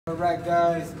All right,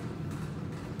 guys.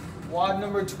 WOD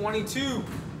number 22.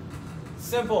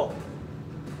 Simple.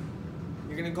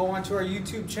 You're going to go onto our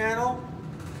YouTube channel.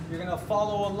 You're going to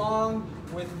follow along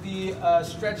with the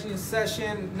stretching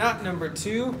session, not number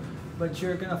 2, but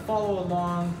you're going to follow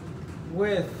along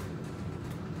with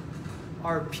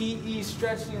our PE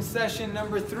stretching session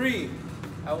number 3.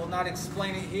 I will not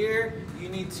explain it here. You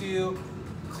need to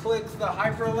click the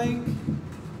hyperlink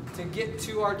to get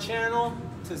to our channel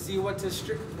to see what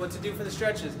to do for the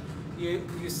stretches. You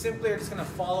simply are just going to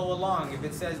follow along. If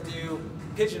it says do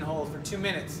pigeonhole for 2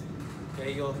 minutes,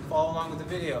 okay, you'll follow along with the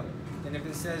video. And if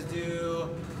it says do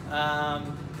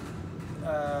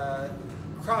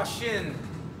cross shin,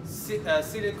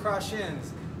 seated cross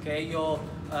shins, okay, you'll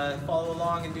follow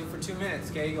along and do for 2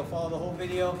 minutes. Okay, you'll follow the whole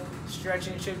video.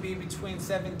 Stretching should be between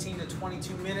 17 to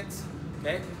 22 minutes.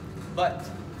 Okay, but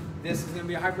this is going to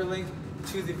be a hyperlink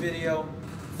to the video.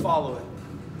 Follow it.